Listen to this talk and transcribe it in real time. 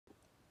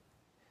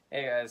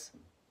Hey guys,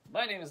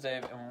 my name is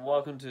Dave and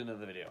welcome to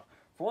another video.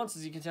 For once,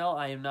 as you can tell,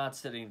 I am not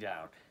sitting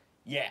down.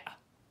 Yeah,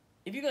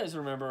 if you guys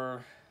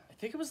remember, I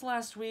think it was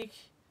last week.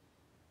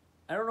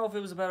 I don't know if it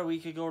was about a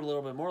week ago or a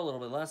little bit more, a little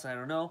bit less, I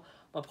don't know.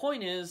 My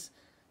point is,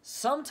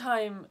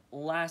 sometime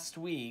last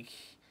week,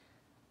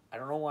 I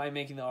don't know why I'm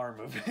making the arm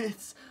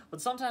movements,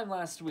 but sometime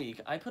last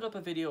week, I put up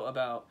a video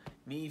about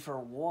me for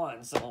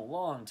once in a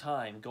long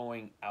time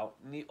going out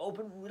in the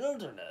open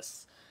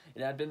wilderness.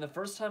 It had been the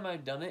first time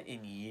I'd done it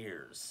in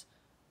years.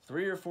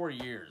 3 or 4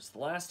 years. The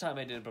last time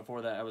I did it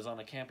before that, I was on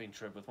a camping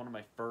trip with one of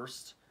my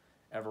first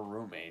ever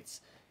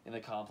roommates in the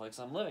complex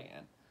I'm living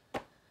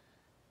in.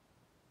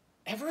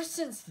 Ever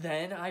since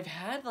then, I've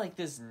had like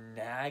this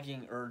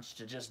nagging urge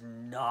to just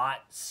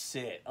not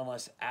sit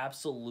unless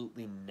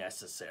absolutely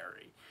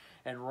necessary.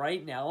 And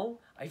right now,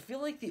 I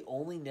feel like the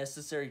only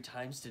necessary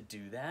times to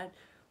do that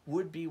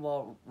would be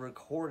while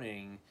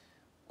recording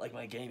like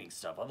my gaming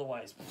stuff.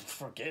 Otherwise,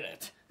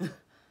 forget it.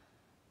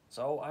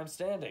 So I'm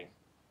standing.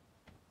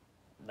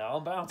 Now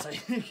I'm bouncing.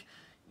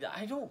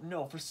 I don't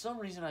know. For some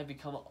reason,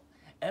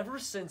 ever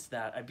since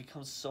that, I've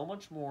become so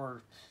much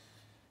more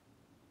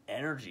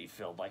energy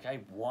filled. Like, I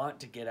want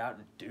to get out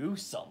and do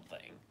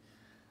something.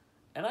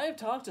 And I have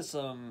talked to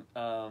some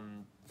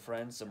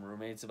friends, some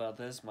roommates about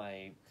this.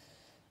 A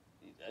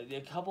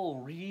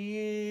couple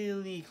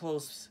really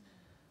close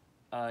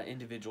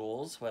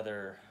individuals,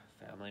 whether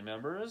family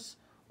members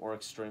or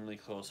extremely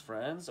close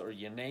friends, or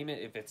you name it,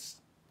 if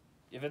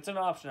it's an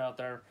option out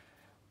there,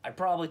 I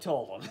probably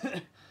told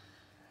them.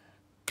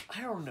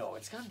 I don't know.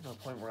 It's gotten to the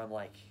point where I'm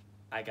like,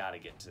 I gotta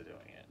get to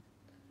doing it.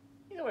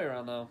 Either way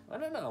around, though, I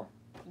don't know.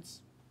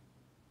 It's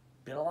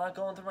been a lot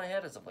going through my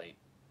head as of late.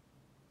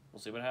 We'll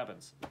see what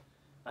happens.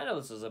 I know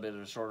this is a bit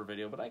of a shorter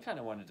video, but I kind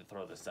of wanted to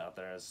throw this out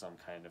there as some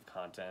kind of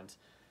content.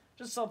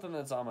 Just something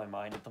that's on my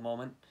mind at the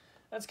moment.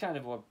 That's kind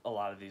of what a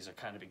lot of these are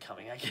kind of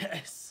becoming, I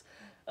guess.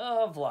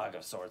 A vlog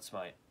of sorts,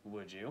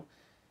 would you?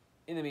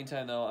 In the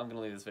meantime, though, I'm going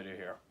to leave this video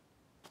here.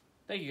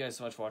 Thank you guys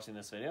so much for watching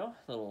this video,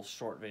 a little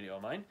short video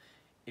of mine.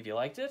 If you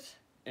liked it,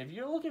 if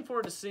you're looking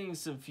forward to seeing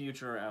some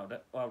future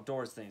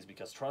outdoors things,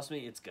 because trust me,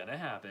 it's going to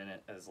happen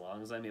as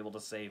long as I'm able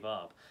to save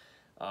up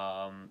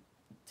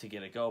to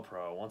get a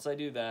GoPro. Once I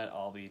do that,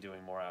 I'll be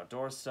doing more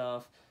outdoor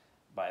stuff.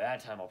 By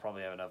that time, I'll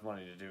probably have enough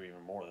money to do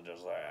even more than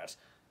just that.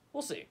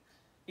 We'll see.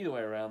 Either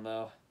way around,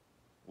 though,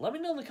 let me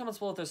know in the comments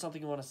below if there's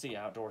something you want to see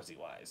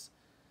outdoorsy-wise.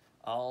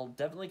 I'll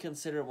definitely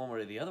consider it one way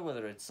or the other,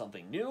 whether it's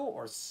something new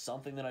or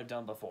something that I've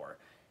done before.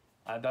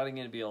 I'm betting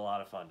it'd be a lot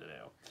of fun to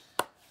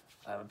do.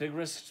 I'm a big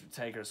risk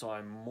taker, so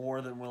I'm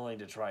more than willing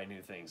to try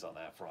new things on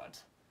that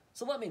front.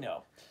 So let me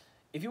know.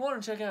 If you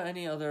want to check out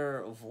any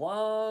other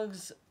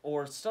vlogs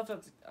or stuff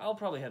I'll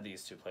probably have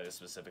these two playlists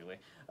specifically.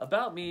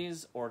 About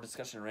me's or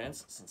discussion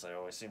rants, since I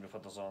always seem to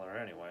put those on there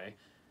anyway.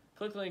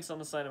 Click links on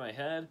the side of my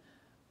head.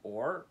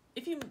 Or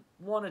if you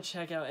want to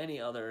check out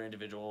any other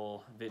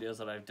individual videos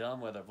that I've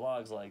done, whether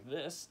vlogs like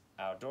this,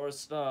 outdoor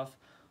stuff,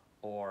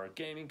 or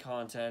gaming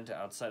content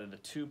outside of the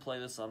two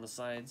playlists on the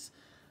sides,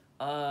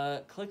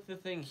 click the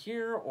thing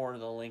here or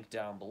the link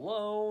down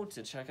below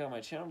to check out my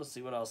channel to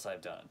see what else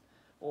I've done.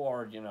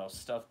 Or, you know,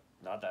 stuff,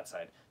 not that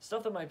side,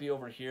 stuff that might be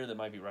over here that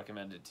might be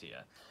recommended to you.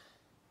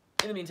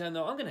 In the meantime,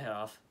 though, I'm going to head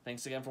off.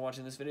 Thanks again for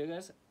watching this video,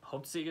 guys.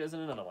 Hope to see you guys in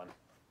another one.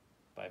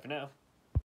 Bye for now.